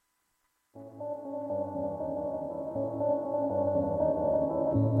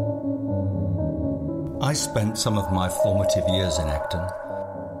I spent some of my formative years in Acton.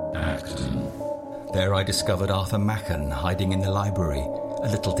 There I discovered Arthur Machen hiding in the library, a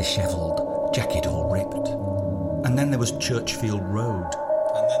little dishevelled, jacket all ripped. And then there was Churchfield Road.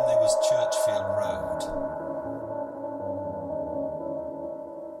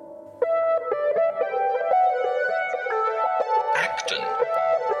 Acton.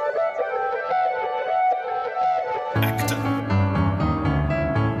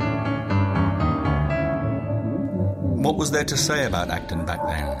 What was there to say about Acton back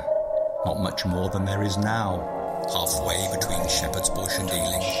then? Not much more than there is now. Halfway between Shepherd's Bush and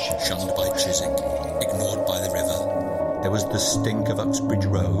Ealing, shunned by Chiswick, ignored by the river. There was the stink of Uxbridge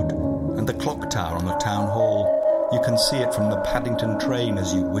Road and the clock tower on the town hall. You can see it from the Paddington train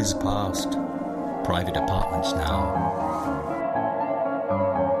as you whiz past. Private apartments now.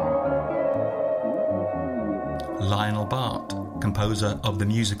 Lionel Bart, composer of the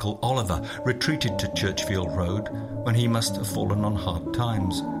musical Oliver, retreated to Churchfield Road when he must have fallen on hard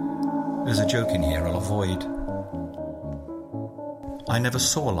times. There's a joke in here I'll avoid. I never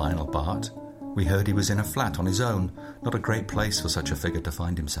saw Lionel Bart. We heard he was in a flat on his own, not a great place for such a figure to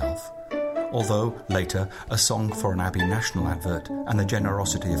find himself. Although, later, a song for an Abbey National advert and the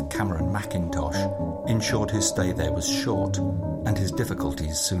generosity of Cameron Mackintosh ensured his stay there was short and his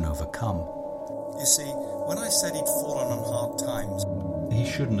difficulties soon overcome. You see, when I said he'd fallen on hard times, he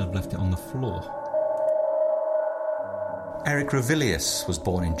shouldn't have left it on the floor. Eric Ravilius was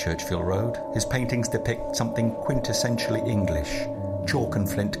born in Churchfield Road. His paintings depict something quintessentially English, chalk and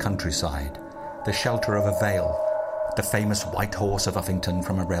flint countryside, the shelter of a vale, the famous White Horse of Uffington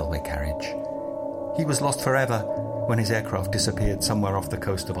from a railway carriage. He was lost forever when his aircraft disappeared somewhere off the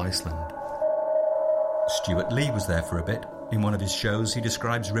coast of Iceland. Stuart Lee was there for a bit. In one of his shows, he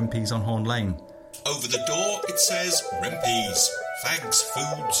describes Rimpe's on Horn Lane. Over the door it says Rimpe's, fags,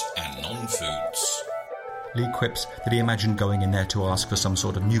 foods and non-foods. Lee quips that he imagined going in there to ask for some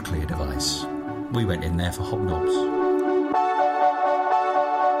sort of nuclear device. We went in there for hobnobs.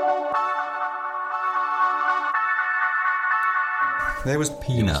 There was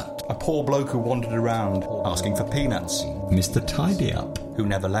Peanut, a poor bloke who wandered around asking for peanuts. Mr. Tidy-Up, who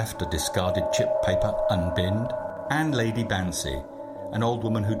never left a discarded chip paper unbinned. And Lady Bancy, an old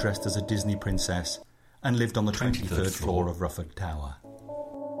woman who dressed as a Disney princess and lived on the 23rd floor of Rufford Tower.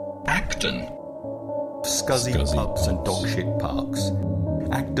 Acton. Scuzzy pubs and dog-shit parks.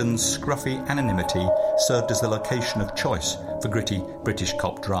 Acton's scruffy anonymity served as the location of choice for gritty British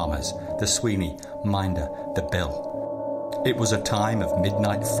cop dramas, The Sweeney, Minder, The Bill. It was a time of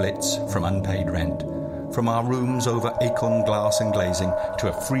midnight flits from unpaid rent, from our rooms over acorn glass and glazing to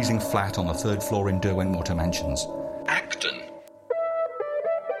a freezing flat on the 3rd floor in Derwentwater Mansions. Acton.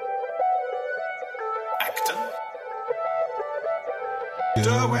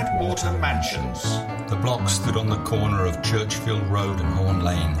 Derwentwater Mansions. The block stood on the corner of Churchfield Road and Horn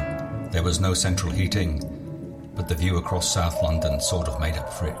Lane. There was no central heating, but the view across South London sort of made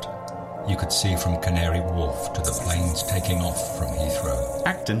up for it. You could see from Canary Wharf to the planes taking off from Heathrow.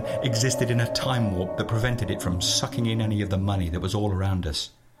 Acton existed in a time warp that prevented it from sucking in any of the money that was all around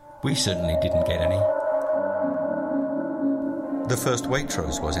us. We certainly didn't get any. The first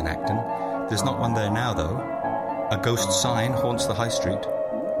Waitrose was in Acton. There's not one there now, though. A ghost sign haunts the high street.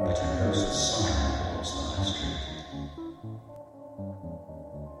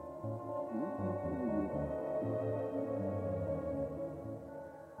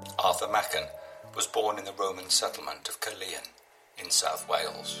 Arthur Machen was born in the Roman settlement of Caerleon in South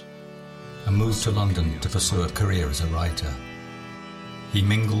Wales and moved to London to pursue a career as a writer. He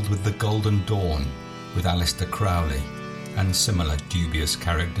mingled with the Golden Dawn, with Alistair Crowley and similar dubious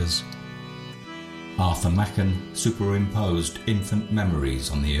characters. Arthur Machen superimposed infant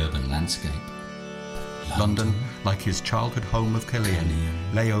memories on the urban landscape. London, like his childhood home of Caerleon,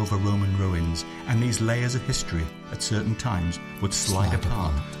 lay over Roman ruins, and these layers of history at certain times would slide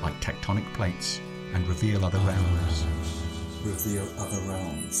apart like tectonic plates and reveal other realms. Hills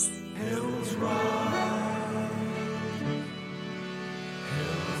rise. Hills rise.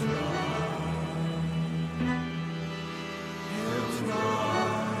 Hills rise. Hills rise.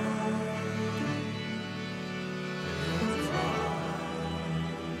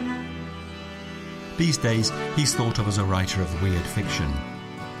 These days, he's thought of as a writer of weird fiction.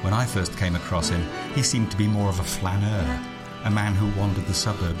 When I first came across him, he seemed to be more of a flaneur, a man who wandered the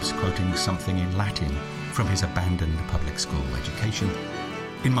suburbs quoting something in Latin from his abandoned public school education.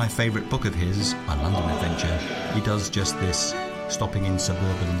 In my favourite book of his, A London Adventure, he does just this, stopping in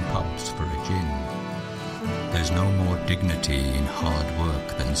suburban pubs for a gin. There's no more dignity in hard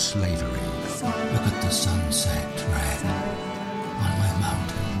work than slavery. Look at the sunset red on my mountain.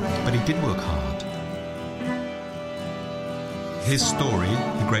 But he did work hard. His story,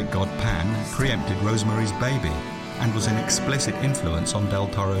 The Great God Pan, preempted Rosemary's Baby and was an explicit influence on Del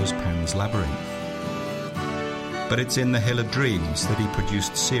Toro's Pan's Labyrinth. But it's in The Hill of Dreams that he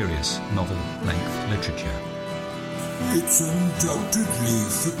produced serious novel-length literature. It's undoubtedly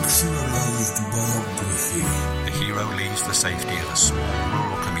fictionalized biography. The hero leaves the safety of a small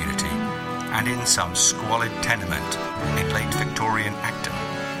rural community and in some squalid tenement in late Victorian Acton,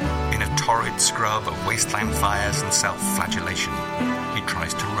 in a torrid scrub of wasteland fires and self-flagellation, he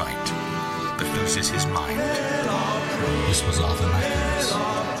tries to write, but loses his mind. This was Arthur Machen's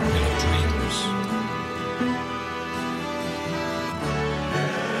Hill of Dreams.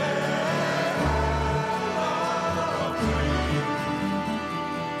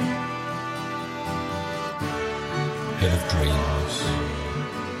 Hill of Dreams.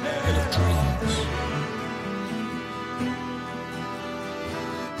 Hill of Dreams.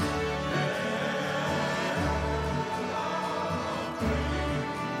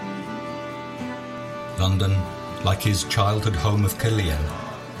 London, like his childhood home of Killian,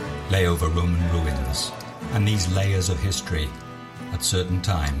 lay over Roman ruins, and these layers of history, at certain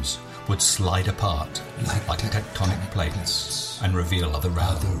times, would slide apart like tectonic plates and reveal other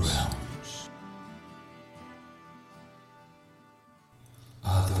realms.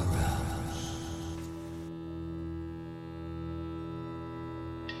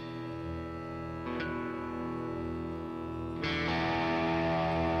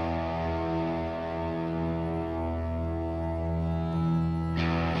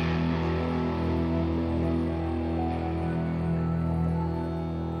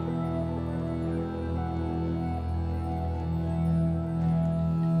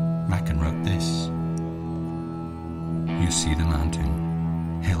 Machen wrote this. You see the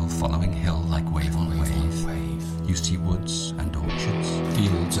mountain, hill following hill like wave on wave. You see woods and orchards,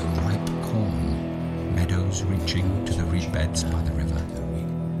 fields of ripe corn, meadows reaching to the reed beds by the river.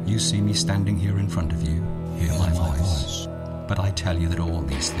 You see me standing here in front of you, hear my voice. But I tell you that all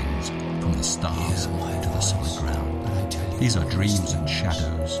these things, from the stars to the solid ground, these are dreams and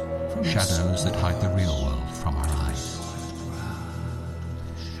shadows, shadows that hide the real world from our eyes.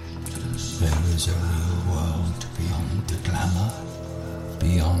 There is a real world beyond the glamour,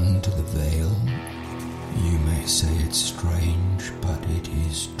 beyond the veil. You may say it's strange, but it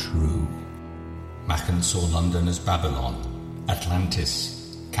is true. Machen saw London as Babylon,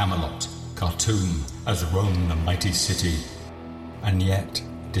 Atlantis, Camelot, Khartoum, as Rome the mighty city. And yet,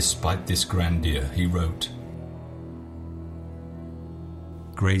 despite this grandeur, he wrote,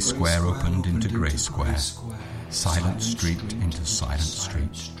 Grey Square opened into Grey Square, silent street into silent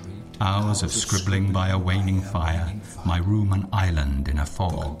street. Hours of scribbling by a waning fire, my room an island in a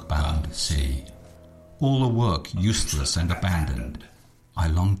fog-bound sea. All the work useless and abandoned, I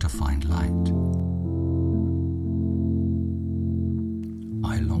long to find light.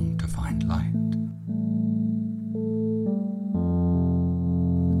 I long to find light.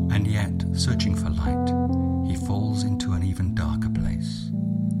 And yet, searching for light, he falls into an even darker place.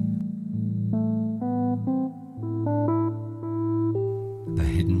 The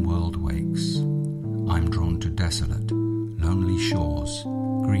hidden world wakes. I'm drawn to desolate, lonely shores,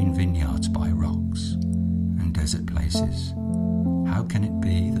 green vineyards by rocks, and desert places. How can it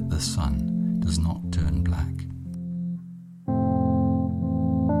be that the sun does not turn black?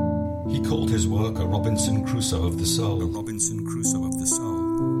 He called his work a Robinson Crusoe of the soul. A Robinson Crusoe of the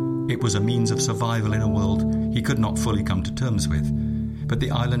soul. It was a means of survival in a world he could not fully come to terms with, but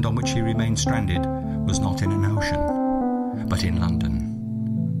the island on which he remained stranded was not in an ocean, but in London.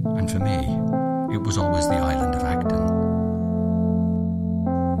 And for me, it was always the island of Acton.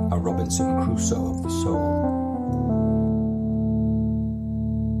 A Robinson Crusoe of the soul.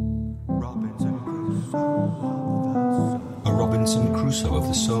 A Robinson Crusoe of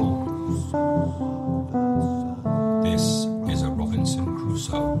the soul. This is a Robinson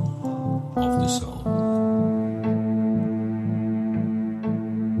Crusoe of the soul.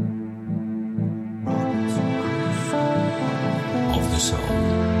 Of the soul.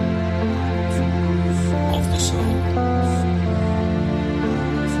 Of the soul.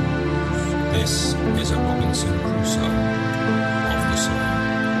 This is a Robinson Crusoe of the soul.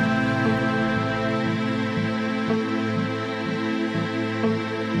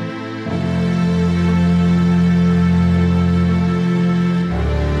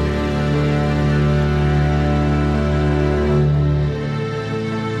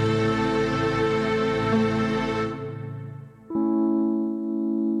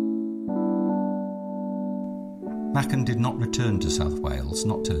 Machen did not return to South Wales,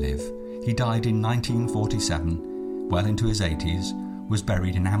 not to live. He died in 1947, well into his 80s, was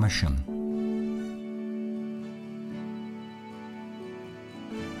buried in Amersham.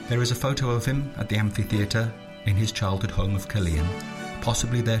 There is a photo of him at the amphitheatre in his childhood home of Killian,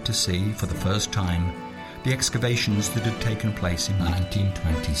 possibly there to see, for the first time, the excavations that had taken place in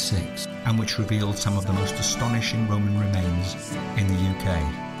 1926 and which revealed some of the most astonishing Roman remains in the UK.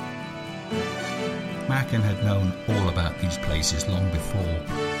 Machen had known all about these places long before.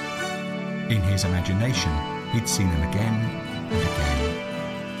 In his imagination, he'd seen them again and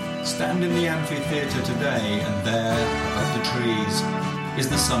again. Stand in the amphitheatre today, and there, above the trees, is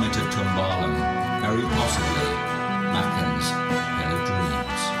the summit of Tumbalum, very possibly Machen's Hill of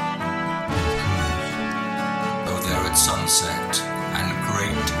Dreams. Oh, there at sunset, and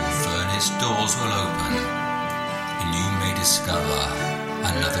great furnace doors will open, and you may discover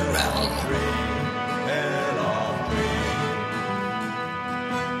another realm.